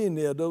 Oh, you mean,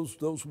 yeah,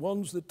 those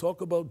ones that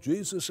talk about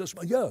Jesus?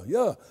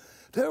 Yeah.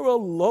 They're a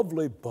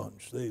lovely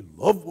bunch. They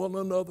love one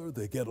another.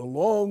 They get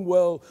along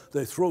well.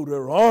 They throw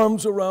their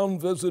arms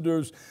around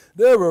visitors.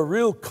 They're a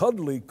real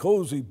cuddly,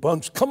 cozy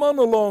bunch. Come on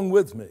along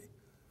with me.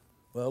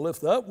 Well, if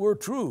that were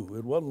true,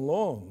 it wasn't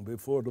long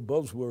before the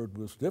buzzword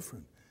was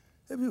different.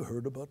 Have you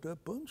heard about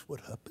that bunch? What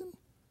happened?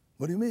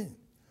 What do you mean?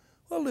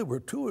 Well, there were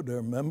two of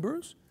their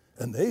members,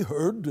 and they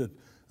heard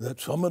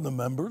that some of the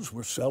members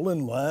were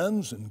selling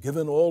lands and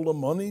giving all the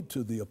money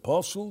to the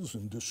apostles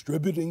and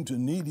distributing to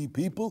needy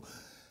people.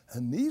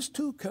 And these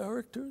two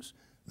characters,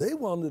 they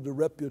wanted a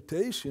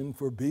reputation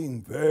for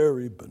being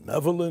very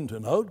benevolent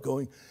and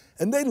outgoing.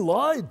 And they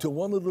lied to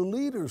one of the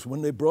leaders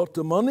when they brought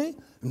the money.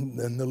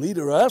 And the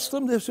leader asked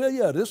them, they said,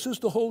 yeah, this is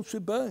the whole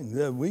shebang.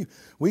 Yeah,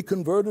 we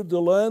converted the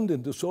land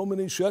into so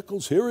many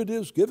shekels. Here it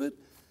is, give it.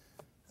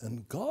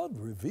 And God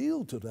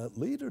revealed to that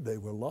leader they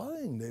were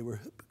lying. They were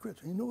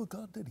hypocrites. And you know what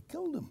God did? He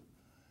killed them.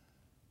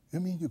 You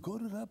mean you go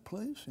to that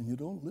place and you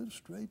don't live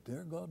straight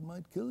there, God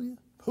might kill you?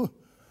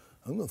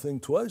 I'm going to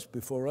think twice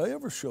before I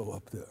ever show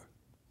up there.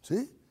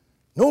 See?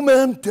 No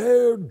man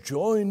dared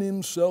join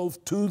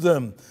himself to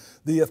them.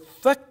 The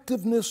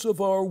effectiveness of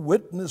our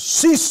witness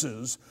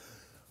ceases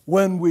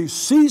when we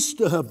cease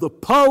to have the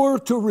power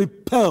to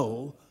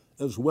repel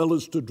as well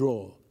as to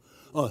draw.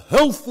 A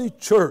healthy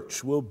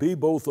church will be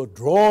both a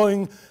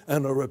drawing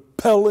and a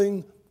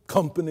repelling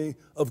company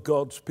of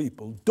God's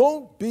people.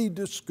 Don't be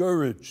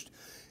discouraged.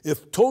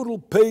 If total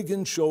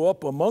pagans show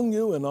up among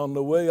you and on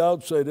the way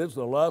out say, this is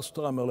the last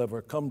time I'll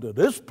ever come to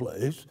this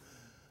place,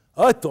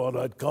 I thought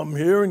I'd come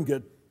here and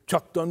get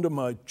chucked under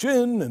my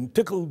chin and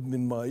tickled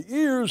in my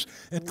ears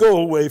and go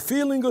away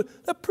feeling good.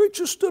 That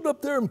preacher stood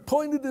up there and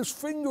pointed his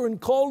finger and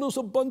called us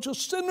a bunch of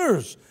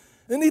sinners.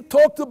 And he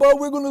talked about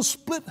we're going to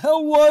split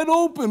hell wide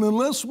open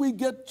unless we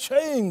get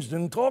changed,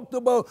 and talked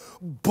about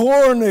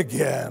born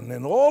again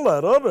and all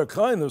that other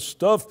kind of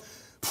stuff.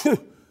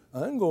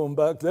 I ain't going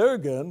back there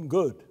again.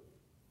 Good.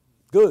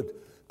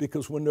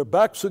 Because when their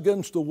back's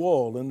against the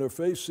wall and they're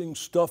facing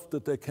stuff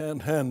that they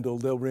can't handle,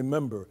 they'll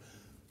remember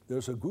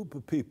there's a group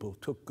of people who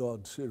took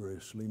God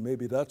seriously.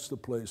 Maybe that's the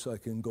place I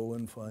can go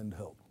and find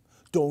help.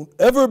 Don't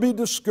ever be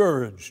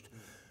discouraged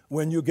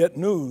when you get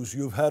news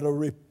you've had a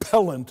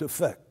repellent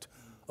effect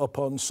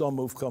upon some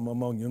who've come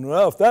among you.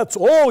 Now, if that's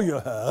all you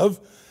have,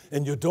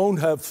 and you don't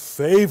have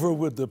favor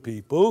with the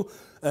people,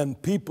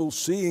 and people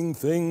seeing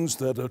things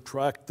that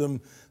attract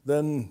them,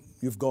 then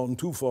you've gone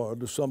too far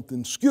to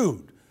something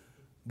skewed.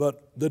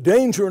 But the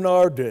danger in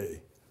our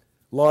day,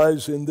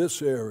 lies in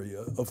this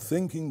area of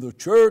thinking the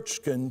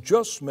church can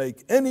just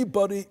make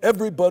anybody,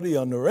 everybody,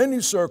 under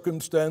any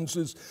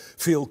circumstances,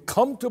 feel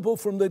comfortable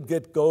from the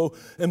get-go,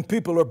 and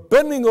people are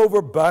bending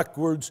over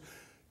backwards,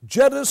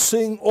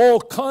 jettisoning all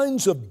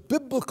kinds of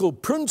biblical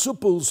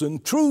principles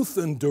and truth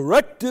and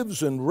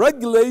directives and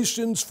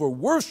regulations for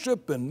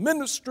worship and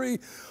ministry,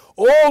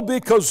 all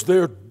because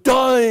they're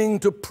dying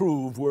to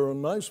prove we're a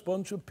nice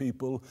bunch of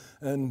people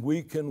and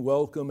we can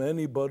welcome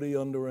anybody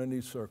under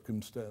any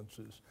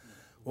circumstances.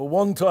 Well,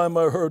 one time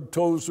I heard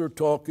Tozer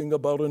talking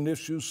about an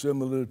issue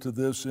similar to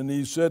this, and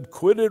he said,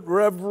 "Quit it,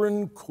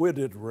 Reverend, quit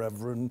it,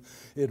 Reverend.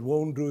 It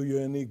won't do you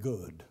any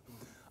good."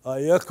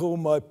 I echo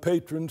my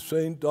patron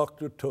saint,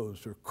 Dr.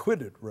 Tozer.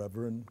 Quit it,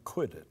 Reverend,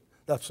 quit it.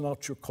 That's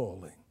not your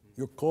calling.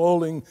 Your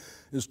calling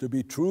is to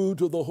be true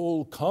to the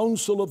whole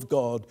counsel of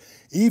God,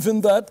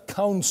 even that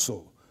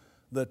counsel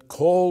that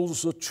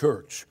calls a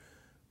church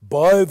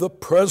by the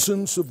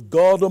presence of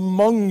God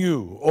among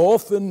you,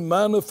 often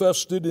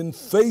manifested in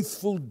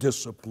faithful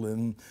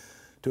discipline,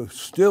 to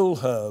still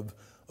have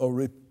a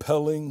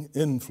repelling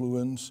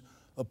influence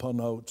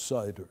upon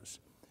outsiders.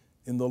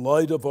 In the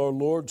light of our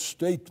Lord's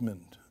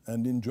statement,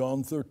 and in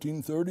John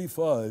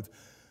 13:35,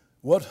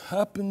 what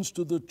happens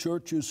to the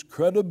church's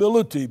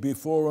credibility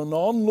before an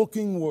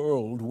onlooking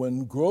world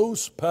when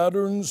gross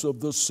patterns of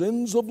the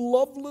sins of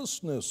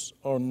lovelessness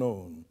are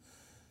known?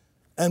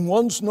 And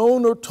once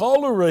known are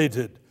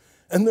tolerated,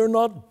 and they're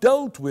not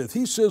dealt with.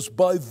 He says,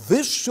 "By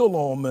this shall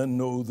all men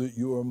know that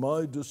you are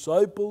my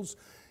disciples,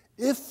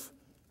 if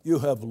you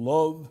have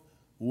love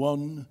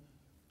one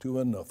to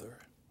another."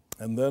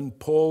 And then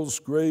Paul's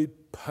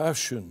great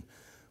passion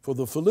for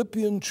the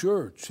Philippian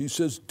church. He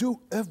says,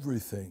 "Do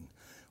everything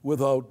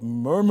without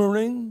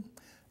murmuring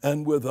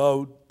and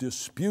without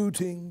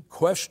disputing,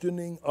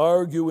 questioning,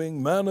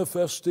 arguing,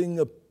 manifesting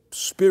a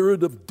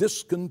spirit of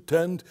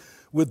discontent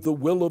with the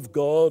will of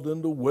God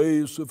and the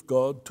ways of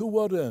God." To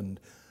what end?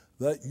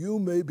 That you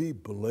may be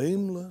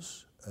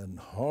blameless and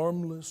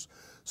harmless,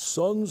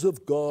 sons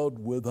of God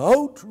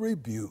without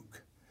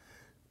rebuke,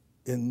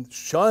 in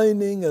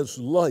shining as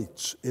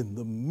lights in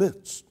the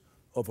midst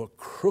of a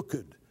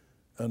crooked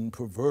and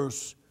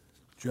perverse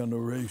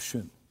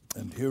generation.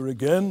 And here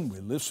again we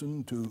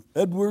listen to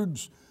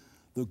Edwards.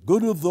 The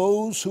good of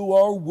those who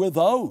are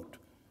without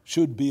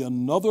should be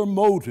another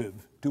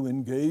motive to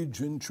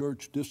engage in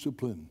church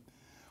discipline.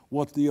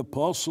 What the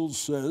apostle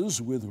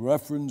says with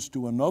reference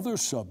to another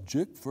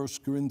subject,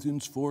 1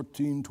 Corinthians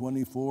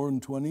 14:24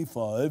 and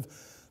 25,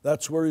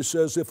 that's where he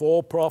says, "If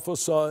all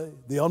prophesy,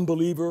 the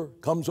unbeliever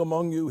comes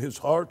among you, his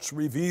heart's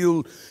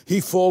revealed,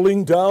 he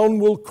falling down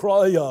will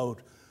cry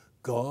out,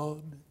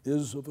 'God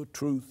is of a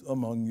truth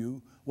among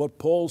you.'" What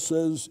Paul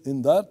says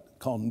in that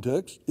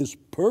context is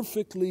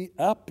perfectly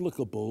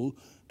applicable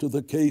to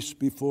the case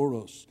before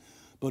us.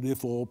 "But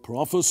if all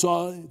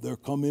prophesy, there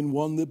come in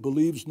one that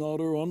believes not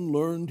or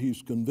unlearned.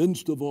 He's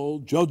convinced of all,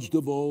 judged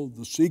of all.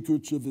 The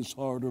secrets of his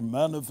heart are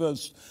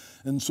manifest.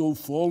 And so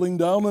falling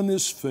down on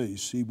his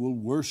face, he will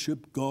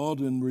worship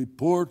God and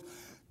report,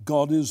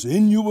 'God is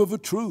in you of a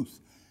truth.'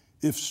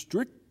 If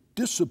strict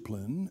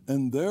discipline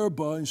and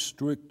thereby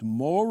strict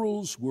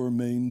morals were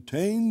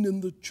maintained in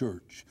the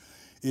church,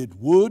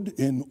 it would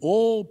in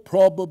all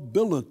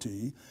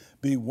probability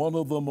be one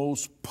of the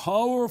most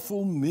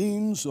powerful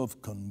means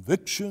of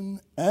conviction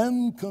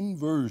and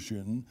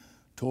conversion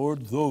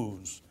toward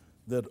those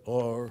that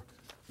are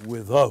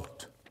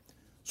without."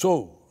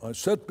 So, I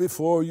set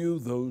before you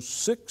those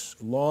 6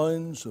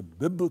 lines of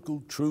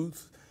biblical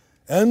truth,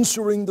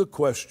 answering the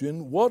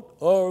question, what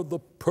are the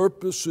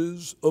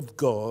purposes of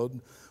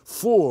God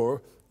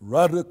for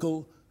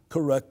radical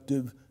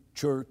corrective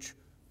church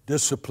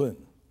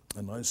discipline?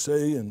 And I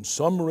say in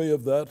summary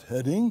of that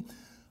heading,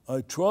 I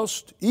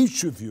trust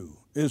each of you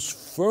is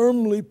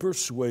firmly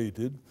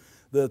persuaded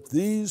that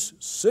these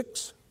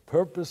 6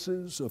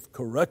 purposes of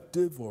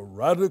corrective or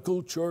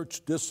radical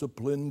church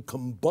discipline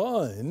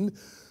combine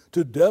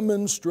to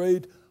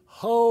demonstrate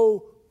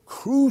how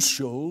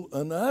crucial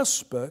an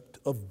aspect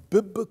of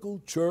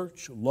biblical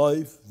church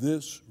life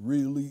this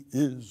really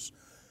is.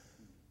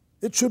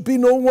 It should be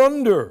no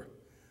wonder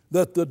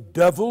that the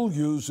devil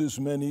uses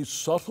many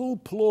subtle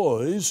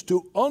ploys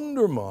to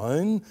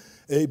undermine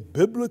a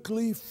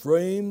biblically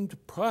framed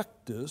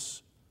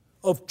practice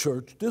of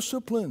church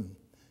discipline.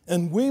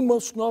 And we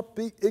must not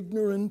be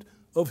ignorant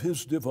of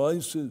his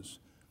devices.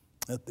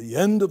 At the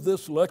end of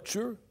this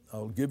lecture,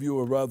 I'll give you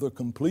a rather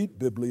complete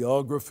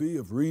bibliography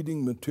of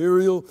reading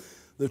material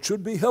that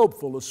should be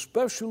helpful,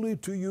 especially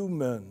to you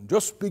men,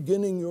 just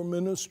beginning your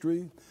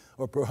ministry,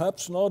 or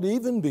perhaps not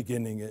even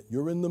beginning it.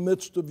 You're in the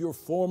midst of your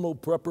formal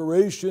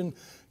preparation,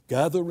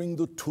 gathering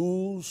the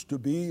tools to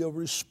be a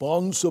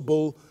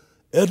responsible,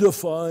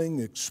 edifying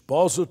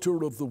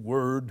expositor of the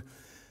Word.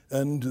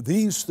 And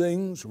these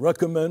things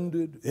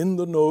recommended in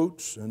the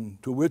notes,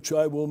 and to which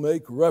I will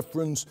make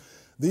reference,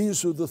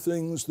 these are the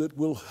things that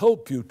will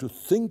help you to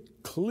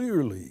think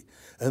clearly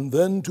and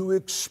then to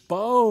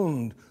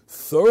expound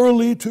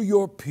thoroughly to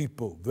your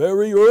people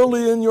very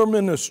early in your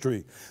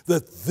ministry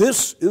that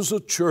this is a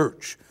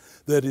church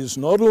that is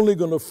not only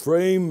going to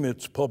frame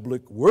its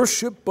public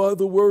worship by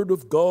the Word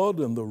of God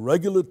and the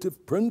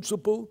regulative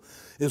principle,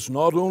 is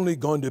not only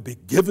going to be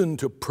given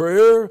to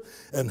prayer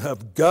and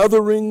have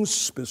gatherings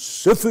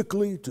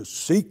specifically to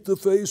seek the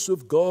face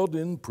of God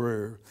in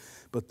prayer,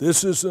 but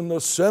this is an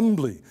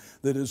assembly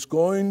that is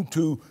going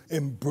to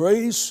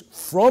embrace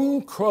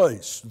from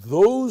Christ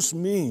those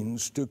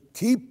means to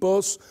keep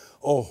us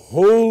a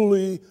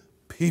holy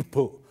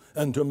people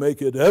and to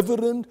make it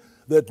evident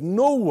that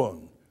no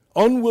one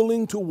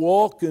unwilling to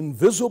walk in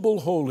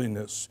visible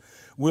holiness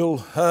will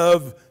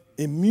have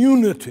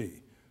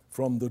immunity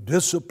from the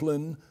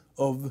discipline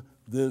of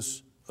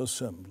this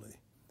assembly.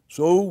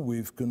 So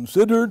we've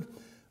considered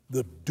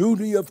the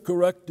duty of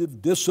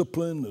corrective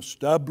discipline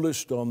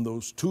established on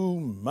those two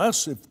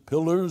massive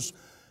pillars,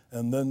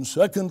 and then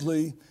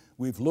secondly,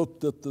 we've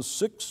looked at the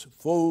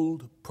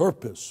sixfold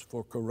purpose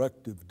for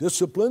corrective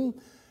discipline,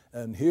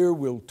 and here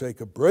we'll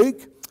take a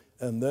break,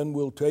 and then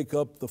we'll take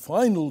up the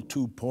final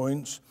 2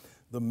 points,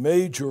 the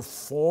major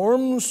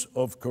forms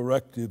of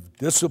corrective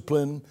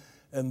discipline,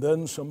 and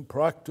then some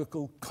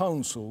practical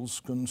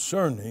counsels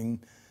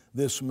concerning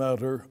this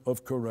matter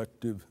of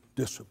corrective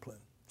discipline.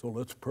 So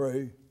let's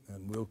pray,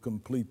 and we'll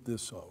complete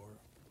this hour.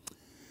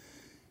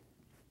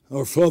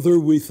 Our Father,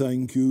 we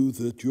thank you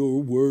that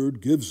your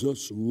word gives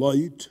us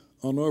light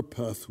on our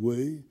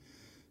pathway,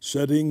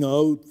 setting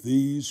out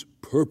these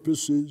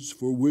purposes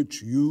for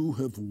which you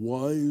have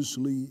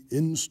wisely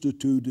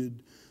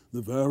instituted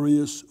the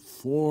various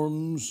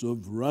forms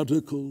of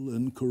radical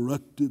and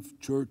corrective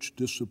church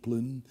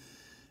discipline.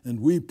 And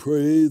we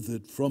pray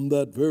that from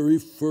that very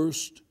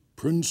first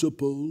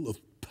principle of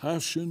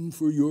passion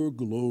for your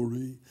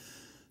glory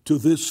to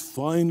this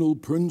final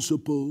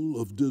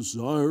principle of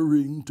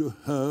desiring to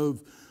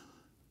have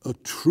a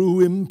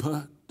true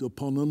impact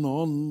upon an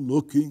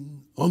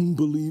onlooking,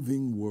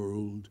 unbelieving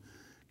world,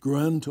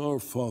 grant, our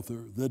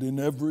Father, that in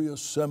every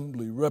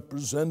assembly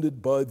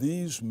represented by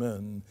these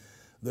men,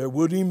 there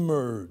would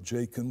emerge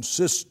a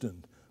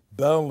consistent,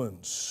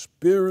 balanced,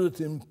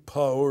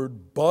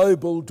 Spirit-empowered,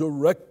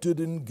 Bible-directed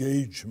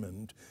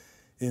engagement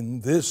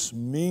in this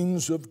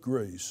means of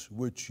grace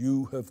which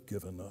you have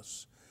given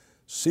us.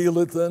 Seal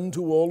it then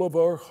to all of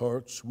our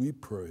hearts, we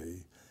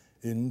pray,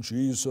 in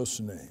Jesus'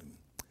 name.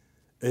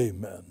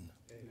 Amen.